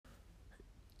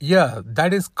Yeah,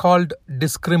 that is called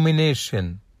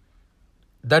discrimination.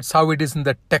 That's how it is in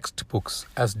the textbooks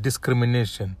as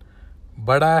discrimination.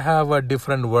 But I have a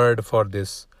different word for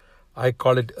this. I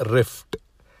call it rift.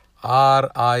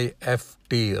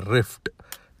 R-I-F-T, rift.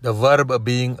 The verb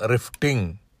being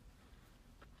rifting.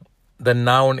 The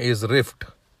noun is rift.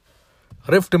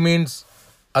 Rift means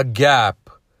a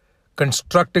gap,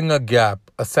 constructing a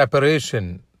gap, a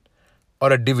separation,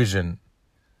 or a division.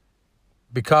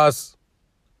 Because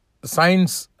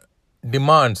science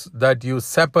demands that you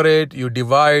separate, you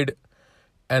divide,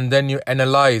 and then you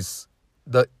analyze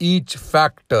each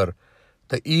factor,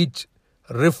 each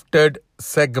rifted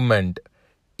segment,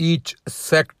 each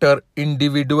sector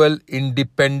individual,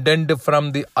 independent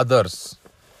from the others.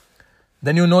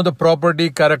 Then you know the property,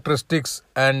 characteristics,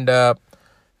 and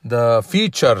the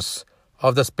features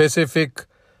of the specific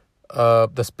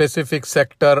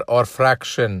sector or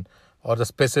fraction or the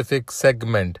specific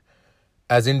segment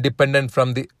as independent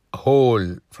from the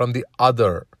whole, from the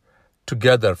other,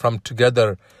 together. From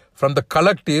the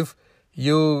collective,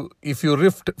 if you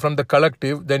rift from the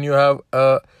collective, then you have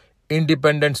a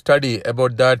independent study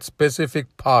about that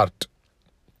specific part.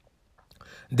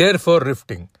 Therefore,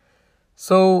 rifting.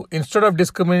 So instead of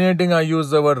discriminating, I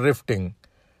use the word rifting.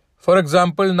 For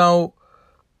example, now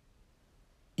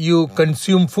you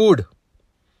consume food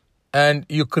and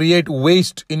you create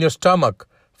waste in your stomach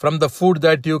from the food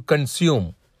that you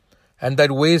consume, and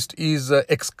that waste is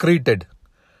excreted.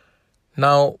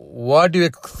 Now, what you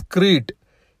excrete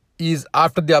is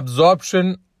after the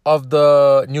absorption of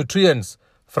the nutrients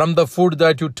from the food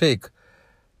that you take.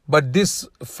 But this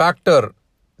factor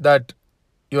that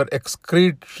your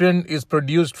excretion is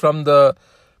produced from the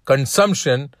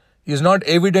consumption is not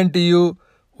evident to you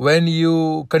when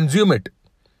you consume it.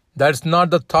 That's not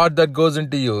the thought that goes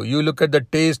into you. You look at the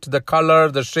taste, the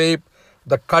color, the shape,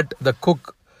 the cut, the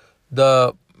cook,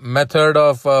 the method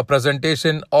of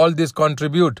presentation. All these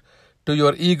contribute to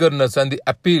your eagerness and the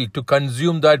appeal to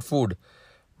consume that food.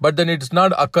 But then it's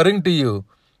not occurring to you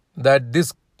that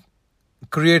this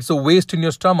creates a waste in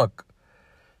your stomach.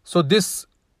 So this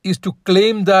is to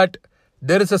claim that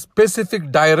there is a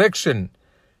specific direction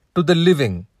to the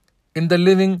living. In the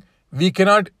living, we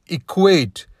cannot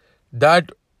equate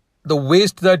that the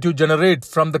waste that you generate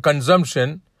from the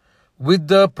consumption with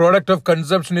the product of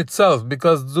consumption itself,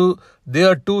 because they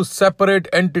are two separate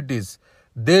entities.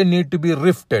 They need to be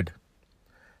rifted.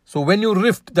 So when you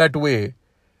rift that way,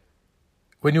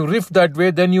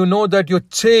 then you know that your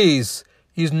chase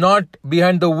is not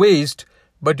behind the waste,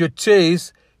 but your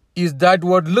chase is that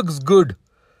what looks good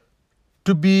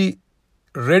to be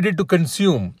ready to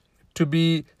consume, to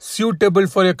be suitable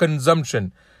for your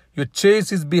consumption. Your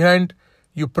chase is behind,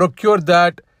 you procure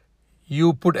that,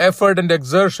 you put effort and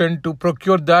exertion to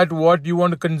procure that what you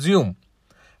want to consume.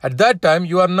 At that time,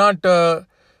 you are not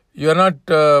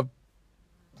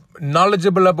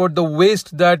knowledgeable about the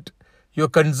waste that your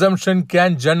consumption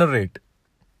can generate.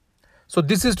 So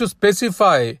this is to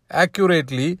specify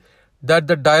accurately that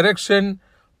the direction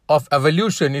of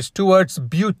evolution is towards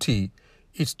beauty,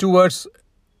 is towards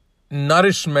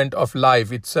nourishment of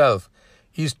life itself,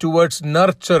 is towards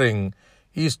nurturing,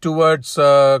 is towards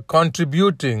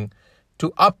contributing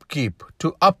to upkeep,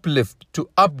 to uplift, to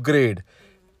upgrade.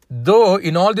 Though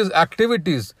in all these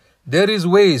activities, there is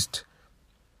waste.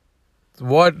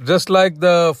 Just like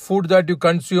the food that you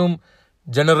consume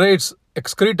generates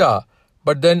excreta,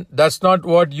 but then that's not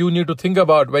what you need to think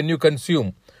about when you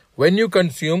consume. When you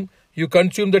consume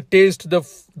the taste,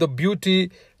 the beauty,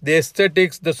 the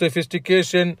aesthetics, the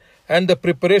sophistication, and the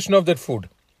preparation of that food.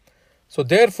 So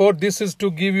therefore, this is to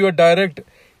give you a direct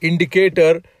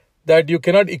indicator that you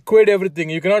cannot equate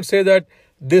everything. You cannot say that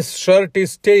this shirt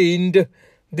is stained,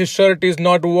 this shirt is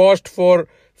not washed for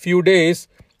few days,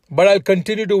 but I'll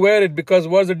continue to wear it because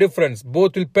what's the difference?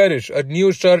 Both will perish. A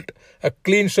new shirt, a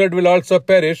clean shirt will also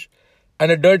perish,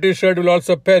 and a dirty shirt will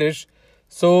also perish.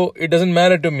 So it doesn't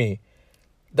matter to me.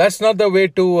 That's not the way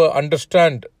to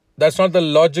understand. That's not the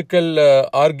logical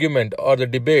argument or the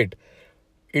debate.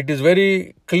 It is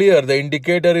very clear. The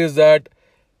indicator is that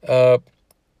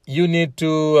you need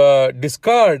to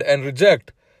discard and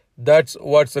reject. That's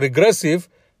what's regressive,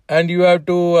 and you have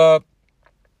to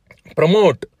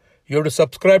promote. You have to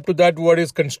subscribe to that what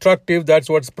is constructive, that's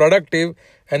what's productive,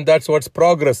 and that's what's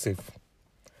progressive.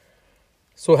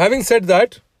 So having said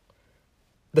that,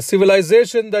 the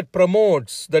civilization that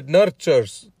promotes, that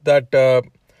nurtures, that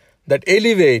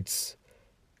elevates,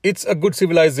 it's a good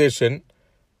civilization.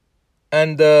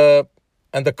 And the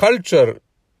culture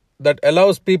that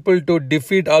allows people to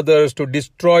defeat others, to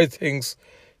destroy things,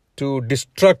 to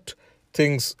destruct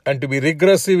things, and to be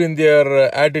regressive in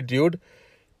their attitude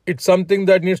it's something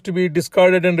that needs to be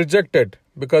discarded and rejected,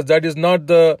 because that is not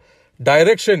the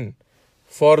direction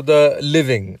for the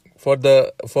living, for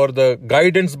the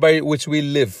guidance by which we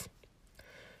live.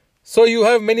 So you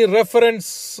have many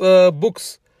reference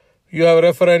books, you have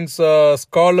reference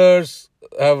scholars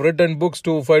have written books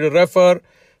for you to refer,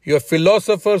 you have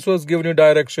philosophers who has given you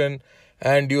direction,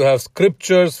 and you have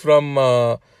scriptures from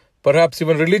perhaps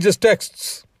even religious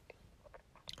texts.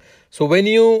 So when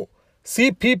you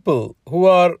see people who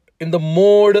are in the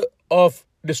mode of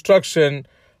destruction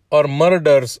or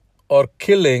murders or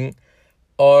killing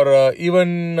or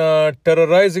even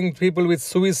terrorizing people with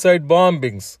suicide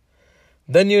bombings,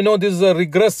 then you know this is a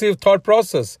regressive thought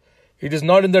process. It is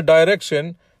not in the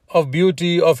direction of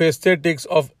beauty, of aesthetics,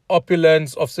 of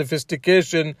opulence, of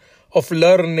sophistication, of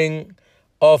learning,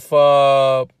 of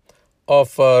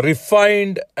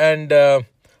refined and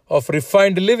of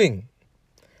refined living.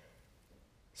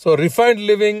 So refined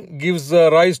living gives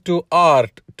rise to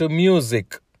art, to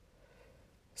music.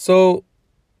 So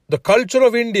the culture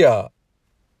of India,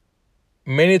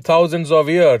 many thousands of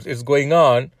years is going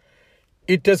on.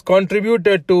 It has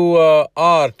contributed to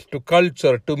art, to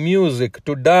culture, to music,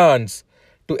 to dance,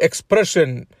 to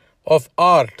expression of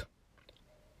art.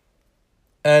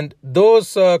 And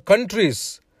those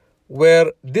countries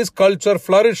where this culture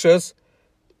flourishes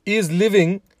is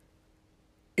living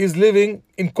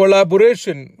in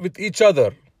collaboration with each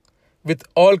other, with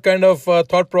all kind of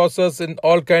thought process and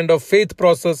all kind of faith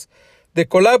process. They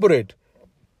collaborate.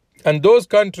 And those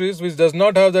countries which does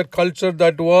not have that culture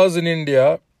that was in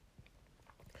India,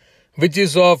 which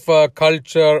is of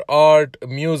culture, art,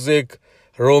 music,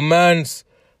 romance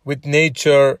with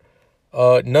nature,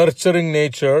 nurturing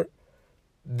nature,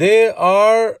 they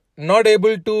are not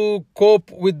able to cope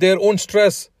with their own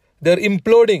stress. They're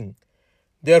imploding.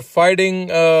 They're fighting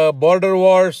border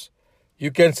wars.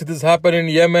 You can see this happen in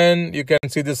Yemen. You can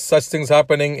see such things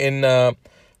happening in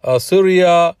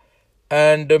Syria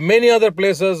and many other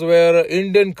places where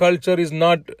Indian culture is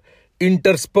not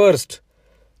interspersed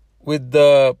with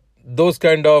those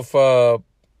kind of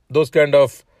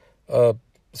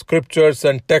scriptures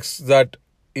and texts that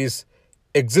is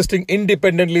existing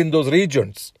independently in those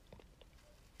regions.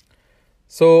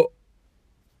 So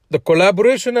the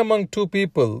collaboration among two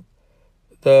people,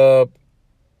 the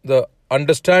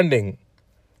understanding,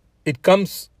 it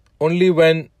comes only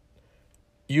when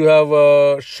you have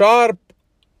a sharp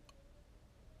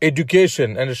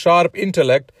education and a sharp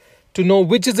intellect to know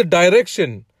which is the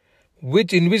direction,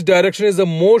 in which direction is the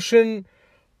motion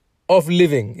of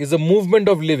living, is the movement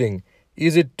of living.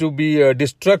 Is it to be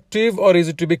destructive or is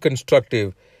it to be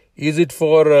constructive? Is it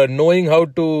for knowing how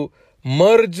to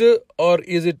merge, or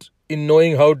is it in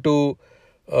knowing how to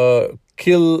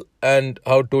kill and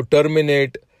how to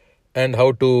terminate and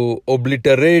how to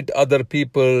obliterate other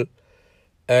people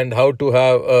and how to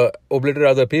have obliterate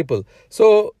other people?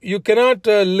 So you cannot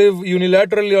live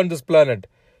unilaterally on this planet.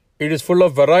 It is full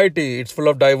of variety, it's full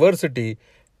of diversity,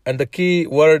 and the key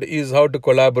word is how to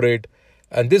collaborate.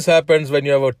 And this happens when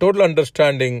you have a total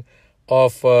understanding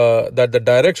of that the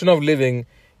direction of living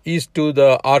is to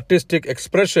the artistic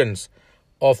expressions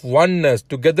of oneness,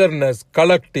 togetherness,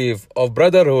 collective, of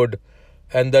brotherhood,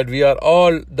 and that we are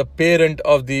all the parent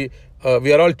of we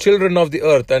are all children of the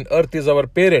earth, and earth is our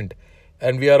parent,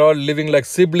 and we are all living like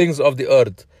siblings of the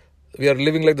earth. We are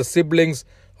living like the siblings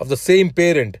of the same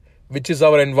parent, which is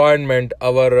our environment,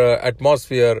 our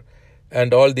atmosphere,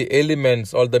 and all the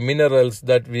elements, all the minerals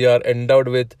that we are endowed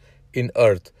with in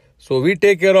earth. So we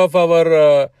take care of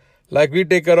our, like we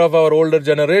take care of our older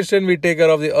generation, we take care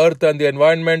of the earth and the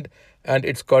environment and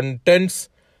its contents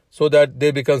so that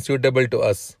they become suitable to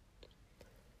us.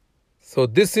 So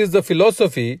this is the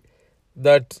philosophy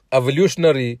that's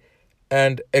evolutionary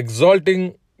and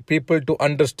exalting people to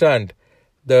understand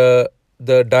the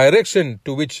direction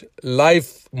to which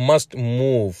life must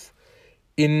move.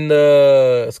 In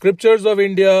the scriptures of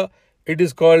India, it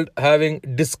is called having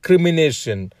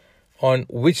discrimination on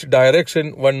which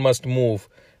direction one must move,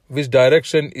 which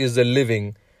direction is the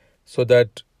living, so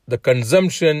that the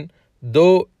consumption,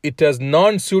 though it has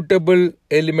non-suitable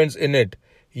elements in it,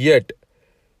 yet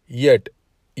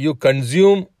you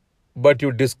consume, but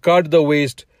you discard the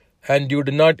waste, and you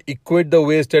do not equate the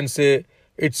waste and say,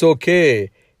 it's okay,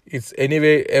 it's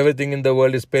anyway, everything in the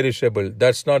world is perishable.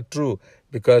 That's not true,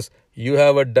 because you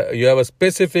have a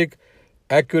specific,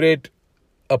 accurate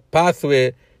a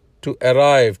pathway to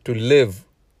arrive, to live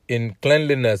in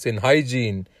cleanliness, in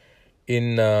hygiene,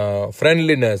 in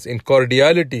friendliness, in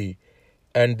cordiality,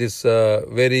 and this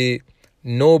very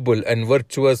noble and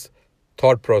virtuous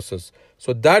thought process.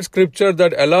 So that scripture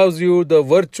that allows you the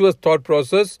virtuous thought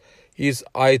process is,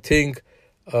 I think,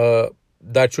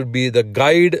 that should be the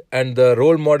guide and the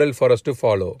role model for us to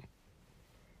follow.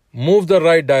 Move the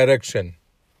right direction.